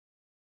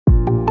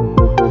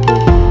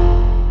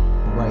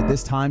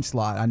this time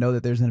slot, I know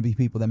that there's going to be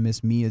people that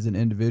miss me as an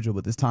individual,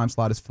 but this time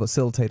slot has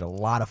facilitated a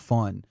lot of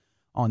fun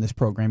on this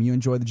program. You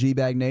enjoy the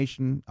G-Bag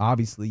Nation.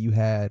 Obviously, you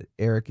had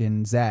Eric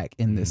and Zach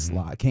in this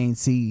slot. Kane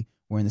C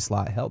were in the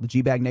slot. Hell, the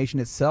G-Bag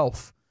Nation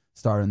itself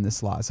started in this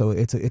slot. So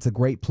it's a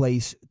great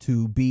place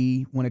to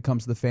be when it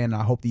comes to the fan, and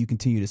I hope that you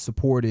continue to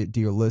support it,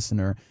 dear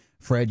listener.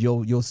 Fred,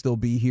 you'll still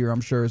be here,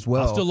 I'm sure, as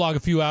well. I'll still log a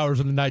few hours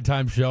on the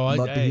nighttime show. I'd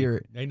love to hear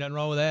it. Ain't nothing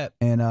wrong with that.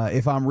 And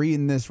if I'm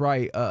reading this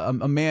right, a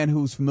man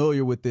who's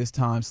familiar with this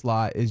time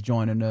slot is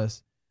joining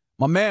us.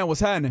 My man,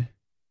 what's happening?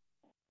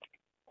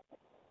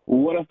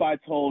 What if I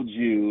told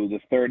you the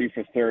 30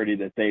 for 30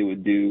 that they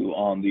would do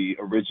on the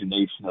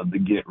origination of the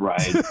Get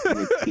Right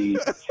would see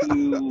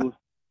two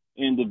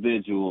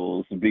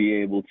individuals be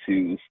able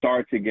to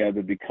start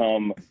together,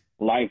 become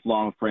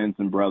lifelong friends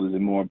and brothers,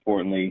 and more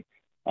importantly,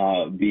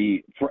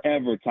 be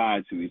forever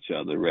tied to each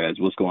other. Reg,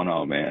 what's going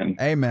on, man?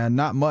 Hey, man,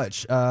 not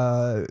much.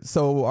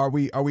 So are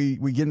we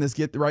getting this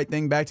Get the Right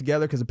thing back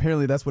together? Because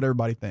apparently that's what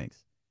everybody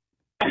thinks.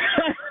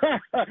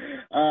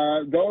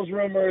 Those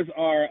rumors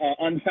are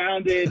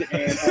unfounded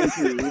and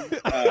untrue.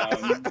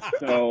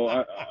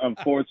 So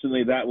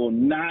unfortunately, that will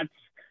not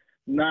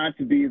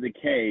be the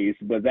case.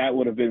 But that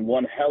would have been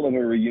one hell of a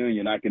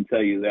reunion, I can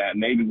tell you that.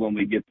 Maybe when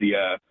we get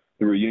the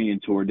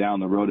reunion tour down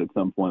the road at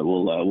some point,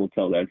 we'll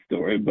tell that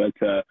story. But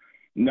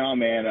no,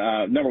 man.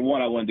 Number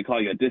one, I wanted to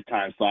call you at this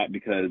time slot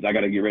because I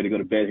got to get ready to go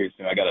to bed here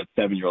soon. I got a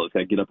 7-year-old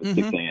that get up at 6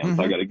 a.m.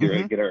 So I got to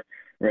get her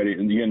ready.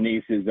 And your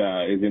niece is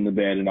in the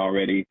bed and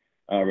already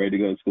ready to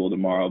go to school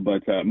tomorrow.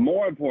 But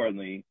more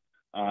importantly,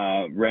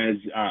 Reg,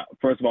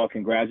 first of all,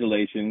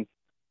 congratulations.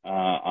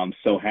 I'm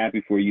so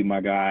happy for you,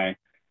 my guy,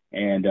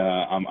 and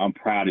I'm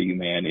proud of you,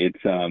 man.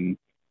 It's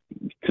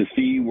to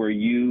see where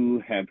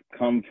you have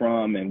come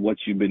from and what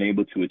you've been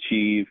able to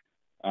achieve,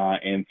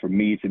 and for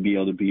me to be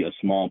able to be a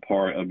small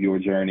part of your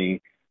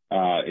journey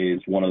is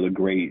one of the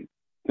great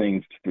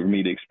things for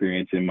me to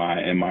experience in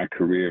my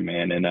career,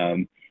 man.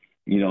 And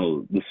you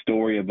know, the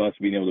story of us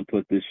being able to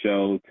put this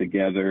show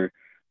together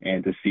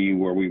and to see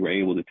where we were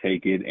able to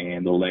take it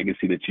and the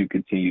legacy that you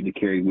continue to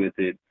carry with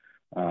it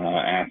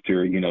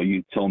after, you know,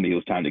 you told me it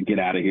was time to get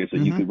out of here so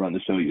you could run the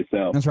show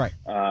yourself. That's right.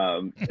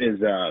 Has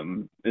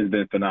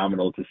been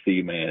phenomenal to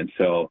see, man.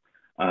 So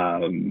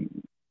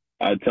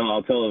I'll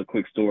tell a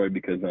quick story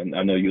because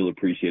I know you'll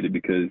appreciate it,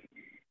 because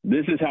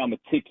this is how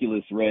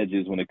meticulous Reg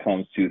is when it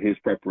comes to his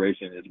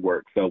preparation and his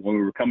work. So when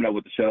we were coming up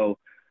with the show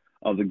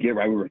of the Get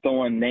Right, we were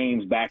throwing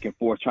names back and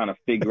forth trying to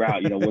figure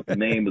out, you know, what the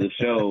name of the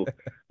show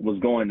was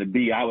going to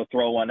be. I would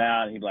throw one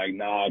out and he'd be like,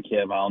 nah,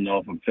 Kev, I don't know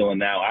if I'm feeling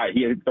that one.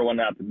 He'd throw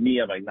one out to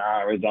me. I'm like,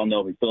 nah, Reg, I don't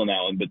know if he's feeling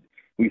that one. But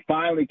we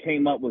finally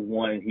came up with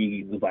one.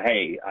 He was like,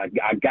 hey, I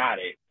got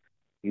it.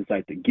 He's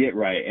like, the Get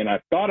Right. And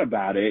I thought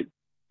about it,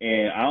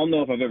 and I don't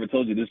know if I've ever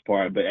told you this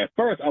part, but at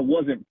first I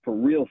wasn't for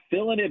real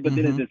feeling it. But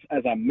then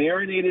as I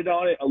marinated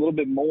on it a little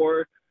bit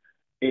more,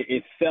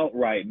 it felt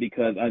right,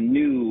 because I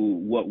knew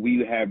what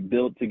we had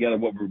built together,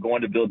 what we were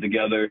going to build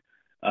together,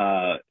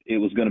 it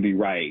was going to be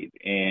right.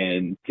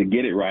 And to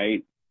get it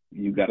right,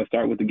 you got to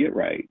start with the Get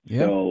Right. Yeah.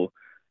 So,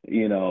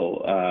 you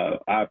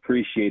know, I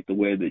appreciate the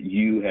way that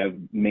you have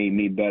made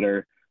me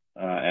better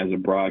as a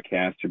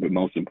broadcaster, but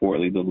most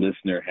importantly, the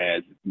listener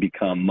has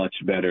become much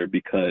better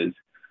because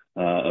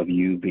of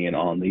you being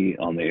on the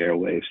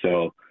airwaves.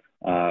 So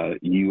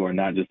you are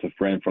not just a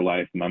friend for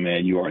life, my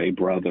man. You are a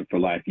brother for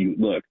life.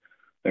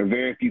 There are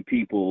very few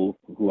people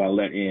who I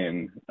let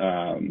in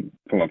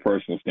from a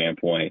personal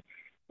standpoint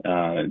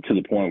to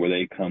the point where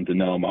they come to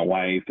know my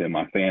wife and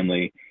my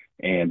family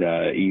and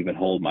even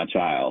hold my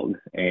child.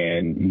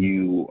 And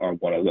you are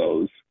one of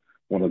those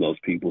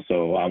people.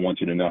 So I want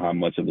you to know how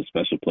much of a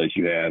special place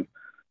you have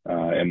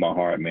in my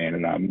heart, man.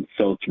 And I'm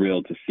so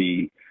thrilled to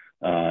see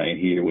and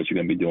hear what you're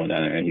going to be doing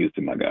down there in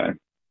Houston, my guy.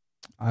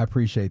 I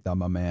appreciate that,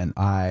 my man.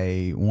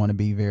 I'm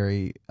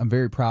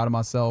very proud of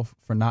myself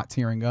for not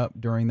tearing up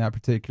during that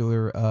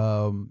particular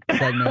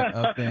segment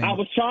of things. I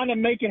was trying to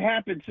make it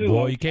happen too.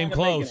 Boy, you came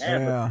close.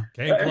 Yeah.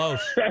 Came close.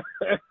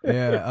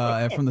 Yeah.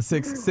 And from the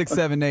 6,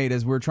 7, 8,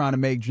 as we're trying to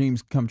make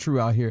dreams come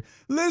true out here.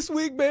 This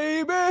week,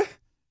 baby.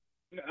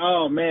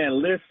 Oh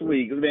man, this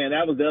week, man,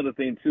 that was the other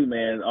thing too,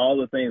 man. All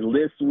the things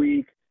this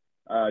week.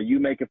 You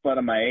making fun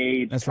of my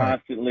age. That's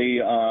constantly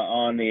right.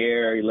 On the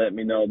air. You let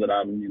me know that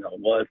I'm,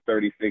 was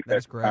 36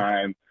 at the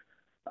time.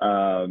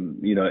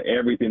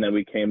 Everything that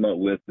we came up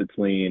with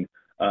between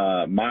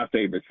my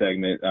favorite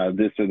segment,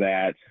 This or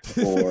That,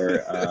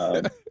 or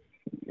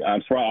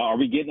I'm sorry, are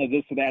we getting a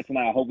This or That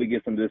tonight? I hope we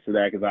get some This or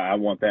That, because I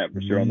want that for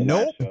sure on the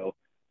last show.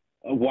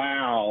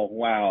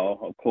 Wow,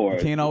 of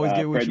course. You can't always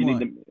get what Fred, you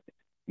want.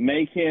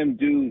 Make him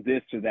do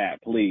this or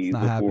that, please.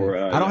 Before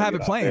I don't have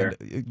it planned.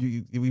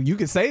 You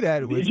can say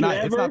that. It's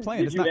not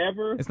planned. Did you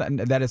ever? It's not.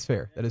 That is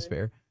fair. That is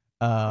fair.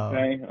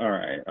 Okay. All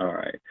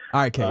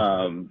right, Kate.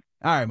 All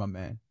right, my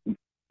man.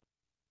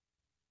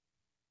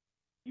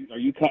 Are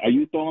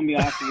you throwing me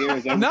off the air?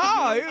 Is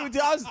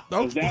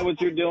that is that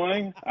what you're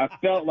doing? I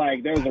felt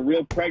like there was a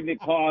real pregnant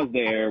pause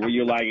there where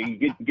you're like,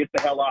 get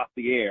the hell off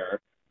the air.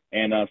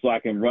 and so I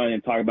can run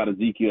and talk about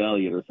Ezekiel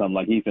Elliott or something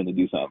like he's finna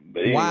do something. But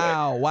anyway,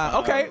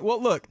 Wow. Okay,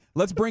 well, look,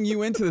 let's bring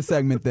you into the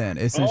segment then,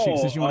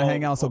 since you want to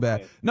hang out so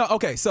bad. No,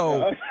 okay,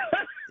 so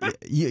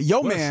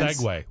yo What man's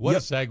a segue. What a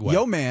segue.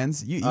 Yo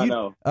man's I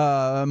know.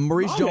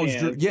 Maurice My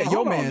Jones-Drew. man's. Yeah,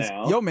 Hold on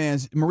now. yo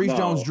man's Maurice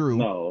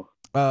Jones-Drew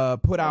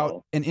put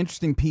out an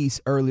interesting piece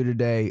earlier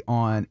today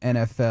on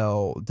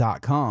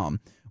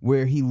NFL.com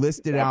where he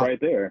listed Stop out right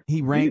there.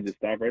 He ranked. You just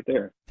stop right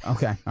there.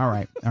 Okay, all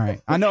right.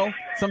 I know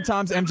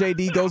sometimes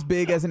MJD goes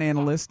big as an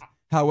analyst.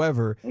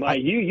 However,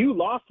 you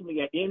lost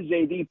me at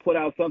MJD put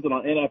out something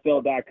on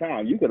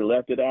NFL.com. You could have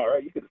left it out,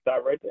 right? You could have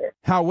stopped right there.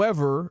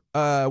 However,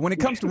 when it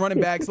comes to running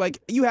backs, like,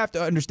 you have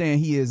to understand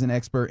he is an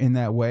expert in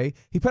that way.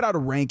 He put out a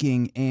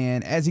ranking,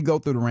 and as you go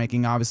through the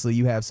ranking, obviously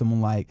you have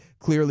someone like,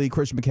 clearly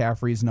Christian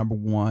McCaffrey is number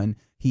one.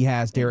 He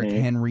has Derrick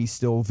Henry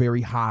still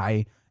very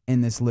high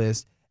in this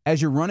list.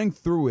 As you're running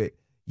through it,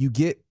 you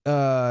get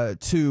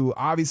to,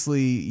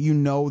 obviously, you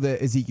know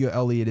that Ezekiel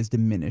Elliott is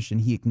diminished,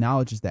 and he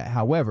acknowledges that.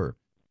 However,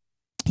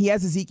 he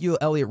has Ezekiel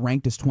Elliott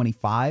ranked as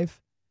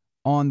 25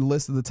 on the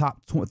list of the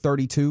top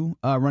 32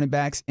 running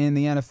backs in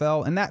the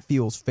NFL, and that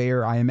feels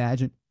fair, I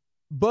imagine.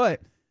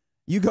 But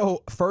you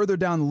go further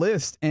down the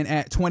list, and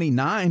at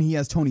 29, he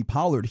has Tony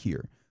Pollard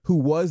here, who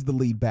was the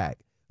lead back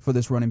for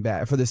this running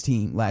back for this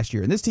team last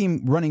year. And this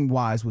team,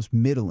 running-wise, was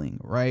middling,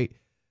 right?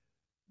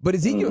 But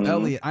Ezekiel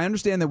Elliott, I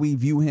understand that we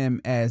view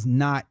him as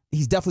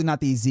he's definitely not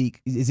the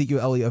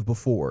Ezekiel Elliott of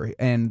before.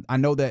 And I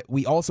know that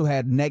we also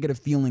had negative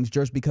feelings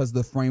just because of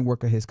the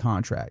framework of his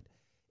contract.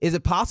 Is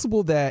it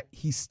possible that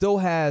he still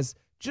has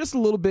just a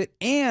little bit,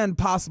 and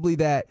possibly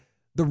that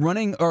the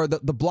running or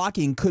the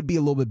blocking could be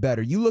a little bit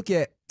better? You look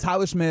at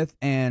Tyler Smith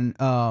and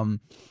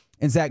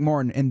Zach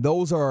Martin, and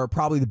those are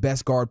probably the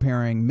best guard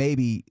pairing,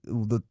 maybe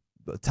the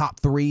top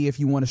three if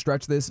you want to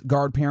stretch this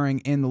guard pairing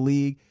in the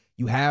league.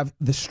 You have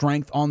the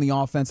strength on the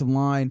offensive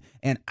line.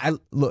 And I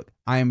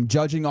am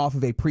judging off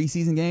of a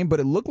preseason game,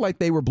 but it looked like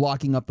they were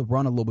blocking up the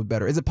run a little bit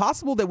better. Is it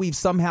possible that we've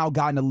somehow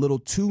gotten a little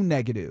too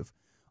negative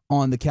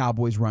on the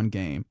Cowboys run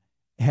game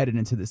headed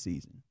into the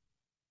season?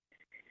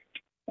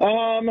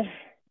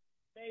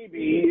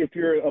 Maybe if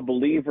you're a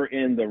believer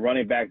in the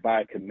running back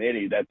by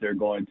committee that they're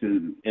going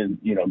to,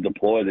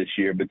 deploy this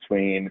year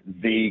between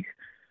Zeke,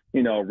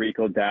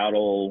 Rico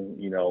Dowdle,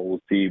 we'll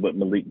see what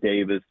Malik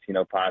Davis,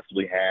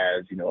 possibly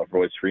has, if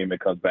Royce Freeman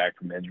comes back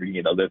from injury.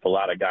 There's a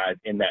lot of guys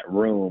in that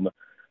room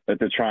that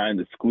they're trying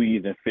to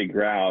squeeze and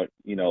figure out,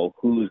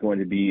 who's going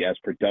to be as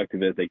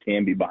productive as they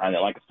can be behind it.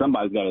 Like,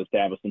 somebody's got to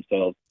establish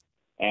themselves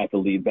as the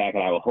lead back,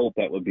 and I would hope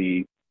that would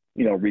be,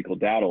 Rico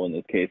Dowdle in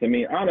this case. I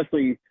mean,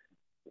 honestly,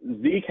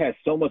 Zeke has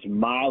so much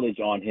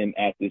mileage on him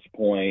at this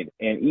point,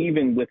 and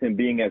even with him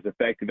being as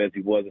effective as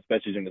he was,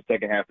 especially in the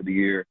second half of the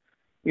year,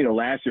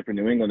 last year for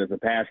New England as a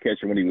pass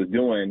catcher, what he was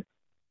doing,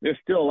 there's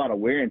still a lot of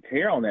wear and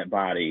tear on that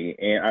body.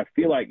 And I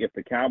feel like if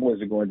the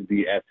Cowboys are going to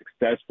be as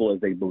successful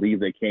as they believe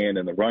they can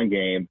in the run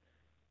game,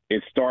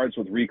 it starts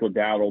with Rico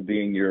Dowdle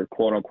being your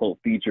quote-unquote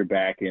feature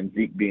back and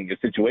Zeke being your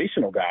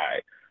situational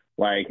guy.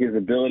 Like, his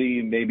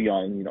ability maybe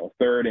on,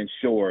 third and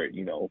short,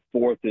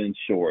 fourth and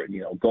short,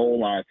 goal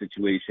line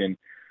situation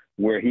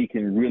where he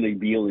can really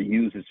be able to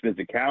use his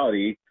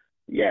physicality.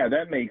 Yeah,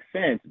 that makes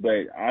sense,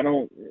 but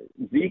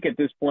Zeke at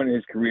this point in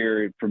his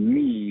career, for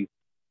me,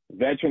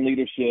 veteran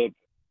leadership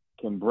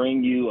can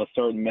bring you a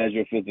certain measure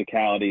of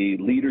physicality.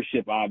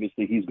 Leadership,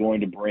 obviously, he's going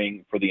to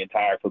bring for the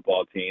entire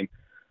football team,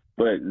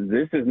 but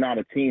this is not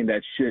a team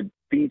that should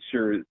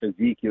feature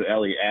Ezekiel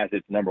Elliott as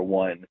its number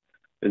one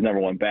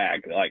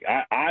back. Like,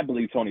 I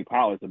believe Tony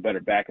Pollard is a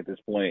better back at this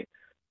point,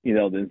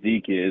 than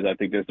Zeke is. I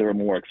think there's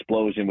more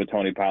explosion with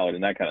Tony Pollard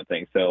and that kind of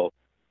thing. So,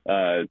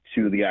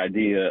 to the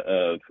idea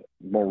of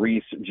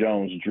Maurice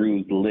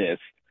Jones-Drew's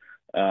list,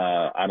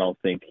 I don't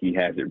think he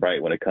has it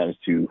right when it comes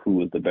to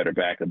who is the better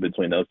backup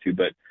between those two.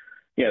 But,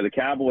 yeah, the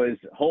Cowboys,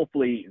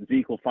 hopefully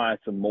Zeke will find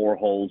some more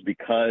holes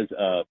because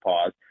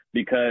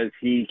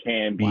he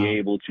can be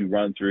able to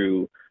run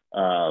through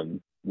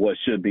what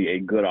should be a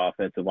good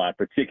offensive line,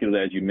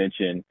 particularly, as you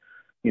mentioned,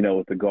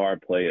 with the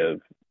guard play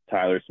of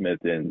Tyler Smith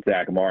and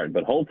Zach Martin.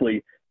 But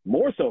hopefully –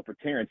 more so for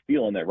Terrence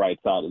Steele on that right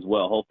side as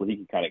well. Hopefully he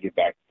can kind of get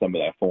back to some of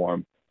that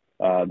form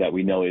that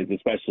we know is,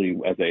 especially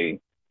as a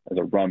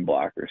run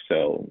blocker.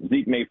 So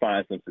Zeke may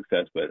find some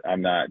success, but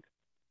I'm not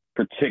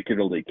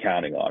particularly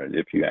counting on it,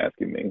 if you're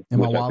asking me.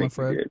 Am I wilding,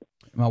 Fred?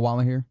 Am I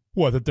wilding here?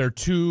 What,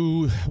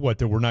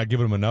 that we're not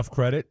giving them enough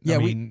credit? Yeah,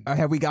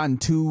 have we gotten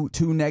too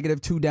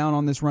negative, too down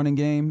on this running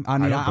game? I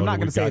mean, I'm not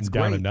going to say it's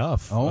down great.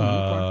 enough. Oh, okay.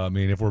 I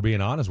mean, if we're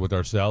being honest with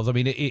ourselves, I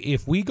mean,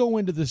 if we go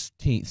into this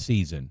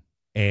season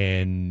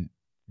and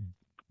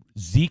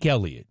Zeke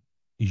Elliott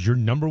is your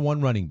number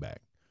one running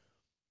back,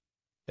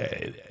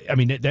 I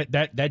mean,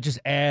 that just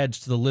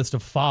adds to the list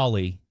of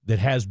folly that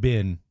has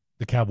been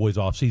the Cowboys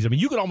offseason. I mean,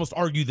 you could almost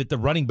argue that the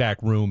running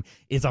back room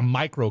is a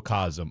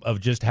microcosm of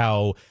just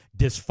how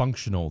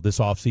dysfunctional this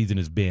offseason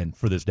has been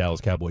for this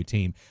Dallas Cowboy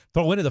team.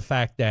 Throw into the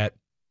fact that,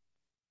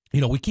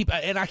 I keep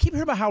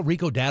hearing about how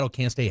Rico Dowdle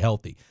can't stay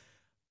healthy.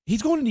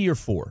 he's going into year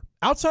 4.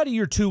 Outside of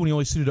year 2, when he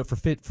only suited up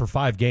for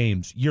 5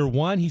 games, year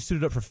 1 he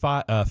suited up for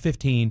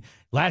 15.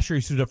 Last year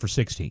he suited up for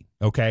 16.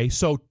 Okay,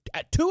 so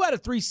 2 out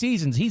of 3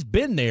 seasons he's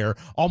been there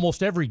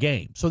almost every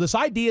game. So this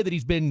idea that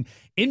he's been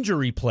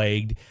injury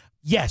plagued,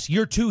 yes,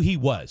 year 2 he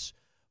was,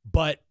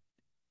 but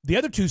the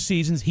other 2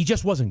 seasons he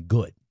just wasn't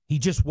good. He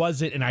just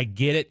wasn't, and I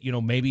get it.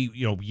 Maybe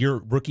your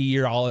rookie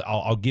year,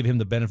 I'll give him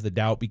the benefit of the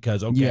doubt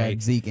because you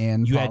had Zeke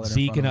and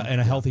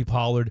a healthy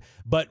Pollard.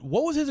 But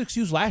what was his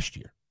excuse last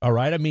year? All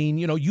right, I mean,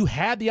 you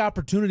had the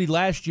opportunity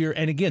last year,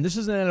 and again, this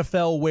is an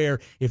NFL where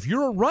if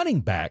you're a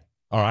running back,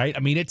 all right, I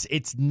mean,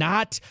 it's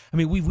not. I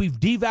mean, we've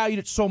devalued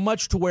it so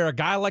much to where a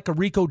guy like a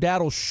Rico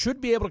Dowdle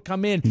should be able to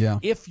come in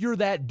if you're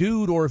that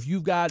dude, or if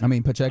you've got. I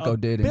mean, Pacheco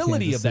did ability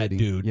in Kansas of that City.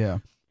 dude. Yeah.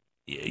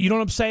 You know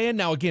what I'm saying?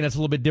 Now, again, that's a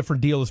little bit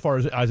different deal as far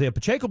as Isaiah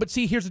Pacheco. But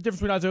see, here's the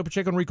difference between Isaiah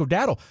Pacheco and Rico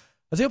Dowdle.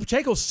 Isaiah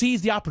Pacheco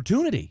sees the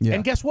opportunity. Yeah.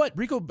 And guess what?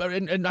 Rico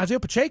and Isaiah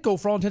Pacheco,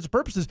 for all intents and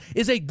purposes,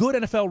 is a good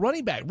NFL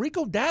running back.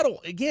 Rico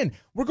Dowdle, again,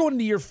 we're going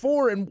into year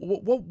 4, and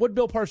what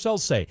Bill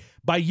Parcells say?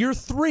 By year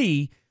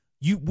 3,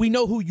 we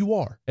know who you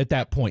are at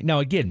that point. Now,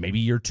 again, maybe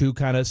year 2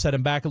 kind of set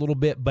him back a little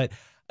bit. But,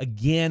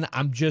 again,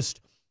 I'm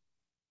just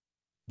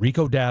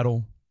Rico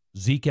Dowdle,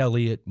 Zeke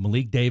Elliott,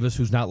 Malik Davis,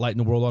 who's not lighting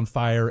the world on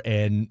fire,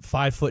 and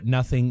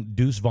 5'0"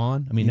 Deuce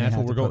Vaughn. I mean, that's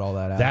what we're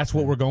going. That's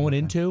what we're going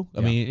into.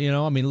 I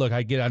mean, look,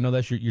 I know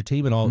that's your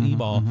team and all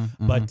e-ball,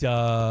 but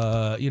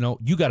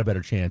you got a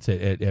better chance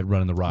at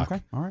running the rock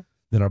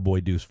than our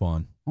boy Deuce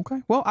Vaughn.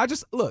 Okay. Well, I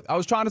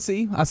was trying to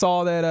see. I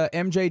saw that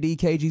MJD,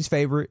 KG's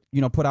favorite,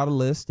 put out a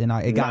list, and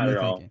it got me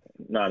thinking.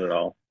 Not at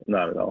all.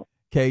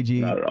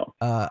 KG, not at all.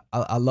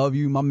 I love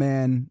you, my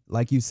man.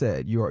 Like you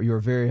said, you're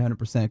very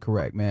 100%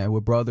 correct, man.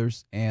 We're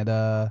brothers, and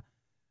I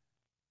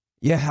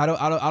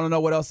don't know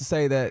what else to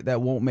say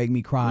that won't make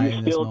me cry.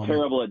 You're still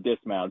terrible at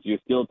dismounts.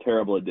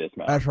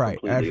 That's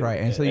right.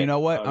 And so you know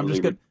what? I'm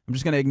just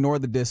gonna ignore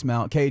the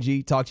dismount.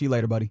 KG, talk to you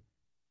later, buddy.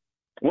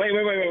 Wait.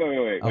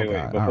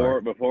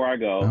 Before I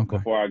go.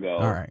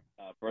 All right.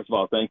 First of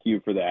all, thank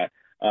you for that.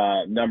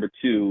 Number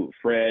 2,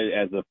 Fred,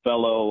 as a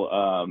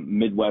fellow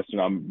Midwestern,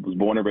 I was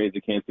born and raised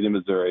in Kansas City,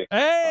 Missouri.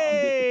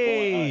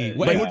 Hey!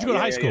 Where'd you go to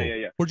high school?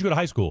 Where'd you go to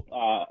high school?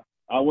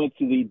 I went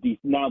to the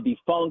now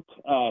defunct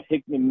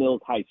Hickman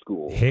Mills High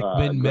School.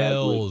 Hickman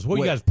Mills. Well,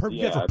 you guys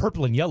were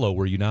purple and yellow,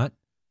 were you not?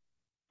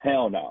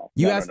 Hell no.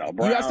 You asked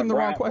him the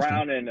wrong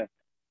question.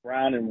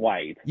 Brown and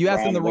white. You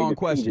asked him the wrong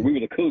question. We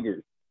were the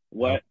Cougars.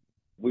 What?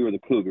 We were the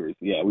Cougars.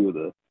 Yeah, we were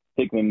the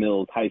Hickman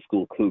Mills High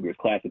School Cougars,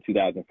 class of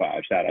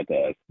 2005. Shout out to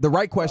us. The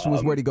right question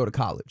was, where'd he go to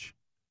college?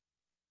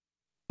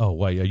 Oh,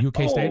 wait, are you a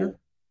K-Stater?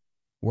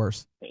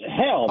 Worse.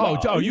 Hell no.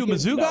 Oh, are you a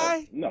Mizzou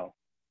guy? No.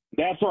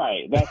 That's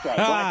right. Black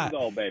and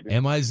gold, baby.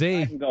 M-I-Z.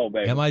 Black and gold,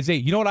 baby. M-I-Z.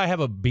 You know what I have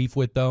a beef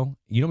with, though?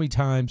 You know how many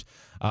times,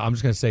 I'm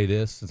just going to say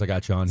this since I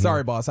got you on here.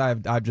 Sorry, boss.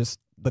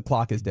 The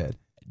clock is dead.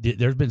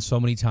 There's been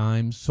so many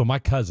times. So my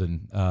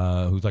cousin,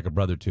 who's like a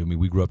brother to me,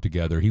 we grew up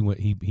together.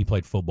 He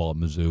played football at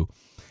Mizzou.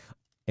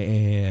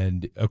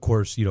 And, of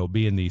course,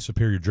 being the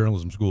superior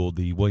journalism school,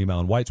 the William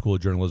Allen White School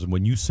of Journalism,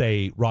 when you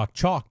say rock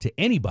chalk to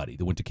anybody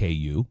that went to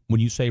KU, when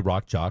you say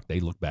rock chalk, they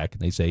look back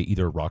and they say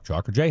either rock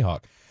chalk or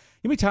Jayhawk.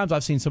 You know how many times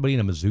I've seen somebody in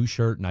a Mizzou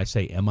shirt and I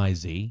say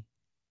M-I-Z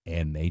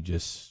and they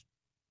just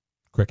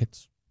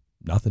crickets,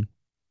 nothing.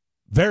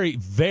 Very,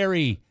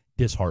 very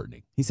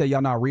disheartening. He said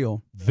y'all not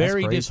real.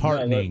 Very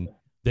disheartening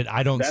that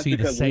I don't see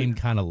the same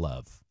kind of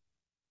love.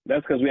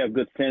 That's because we have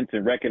good sense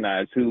and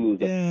recognize who's,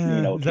 is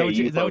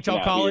that what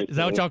y'all call it? Is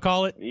that what y'all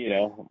call it?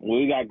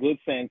 We got good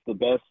sense, the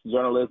best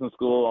journalism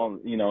school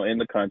in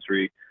the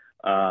country.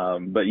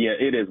 But yeah,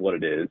 it is what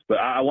it is. But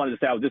I wanted to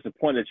say I was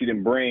disappointed that you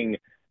didn't bring,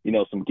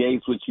 some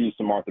Gates with you,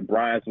 some Arthur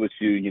Bryant's with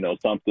you,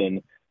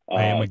 something.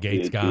 I am a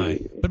Gates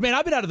guy. But man,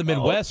 I've been out of the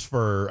Midwest you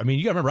got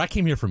to remember, I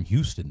came here from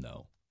Houston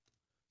though.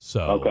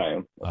 So okay.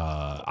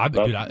 I've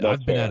been out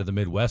of the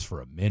Midwest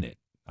for a minute.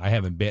 I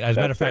haven't been. As a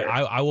matter of fact,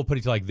 I will put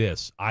it like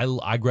this.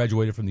 I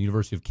graduated from the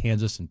University of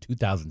Kansas in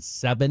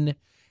 2007,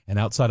 and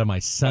outside of my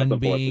son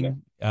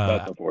being...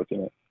 That's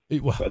unfortunate.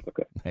 Well, that's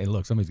okay. Hey,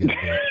 look, somebody's got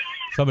to do it.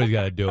 Somebody's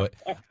got to do it.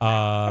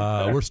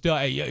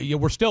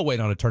 We're still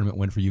waiting on a tournament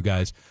win for you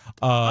guys.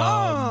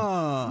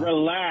 Relax.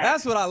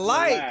 That's what I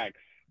like. Relax.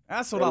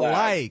 That's what I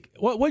like.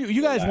 What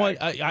you guys won?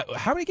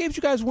 How many games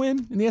you guys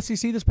win in the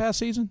SEC this past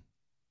season?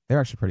 They're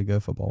actually pretty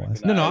good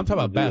football-wise. No, I'm talking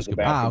about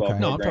basketball. Okay.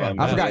 No, I'm talking about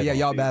basketball. I forgot. Yeah,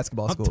 y'all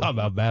basketball school. I'm talking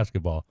about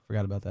basketball.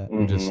 Forgot about that.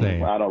 I'm just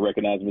saying. I don't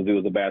recognize Mizzou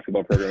as a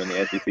basketball program in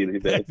the SEC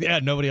these days. Yeah,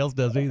 nobody else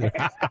does either.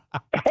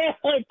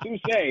 Touche.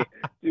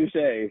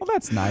 Well,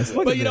 that's nice.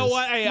 But you know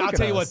what? Hey, I'll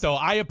tell you what, though.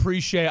 I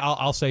appreciate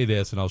I'll say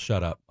this, and I'll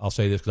shut up. I'll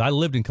say this because I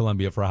lived in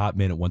Columbia for a hot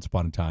minute once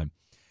upon a time.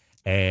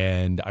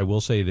 And I will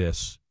say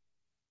this.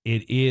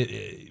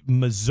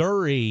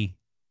 Missouri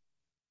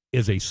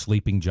is a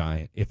sleeping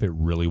giant if it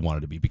really wanted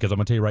to be. Because I'm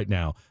going to tell you right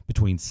now,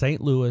 between St.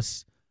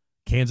 Louis,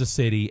 Kansas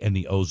City, and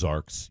the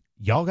Ozarks,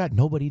 y'all got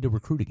nobody to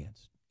recruit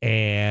against.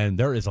 And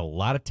there is a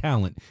lot of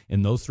talent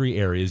in those three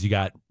areas. You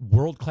got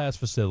world-class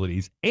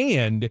facilities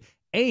and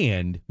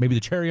maybe the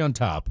cherry on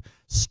top,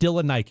 still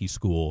a Nike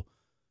school,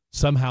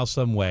 somehow,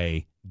 some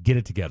way, Get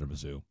it together,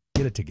 Mizzou.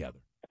 Get it together.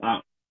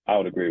 I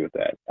would agree with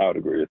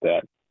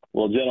that.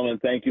 Well, gentlemen,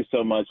 thank you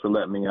so much for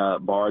letting me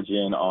barge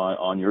in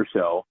on your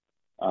show.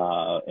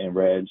 And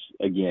Reg,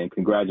 again,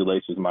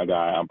 congratulations, my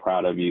guy. I'm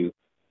proud of you.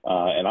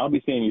 And I'll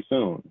be seeing you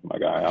soon, my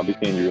guy. I'll be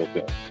seeing you real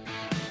soon.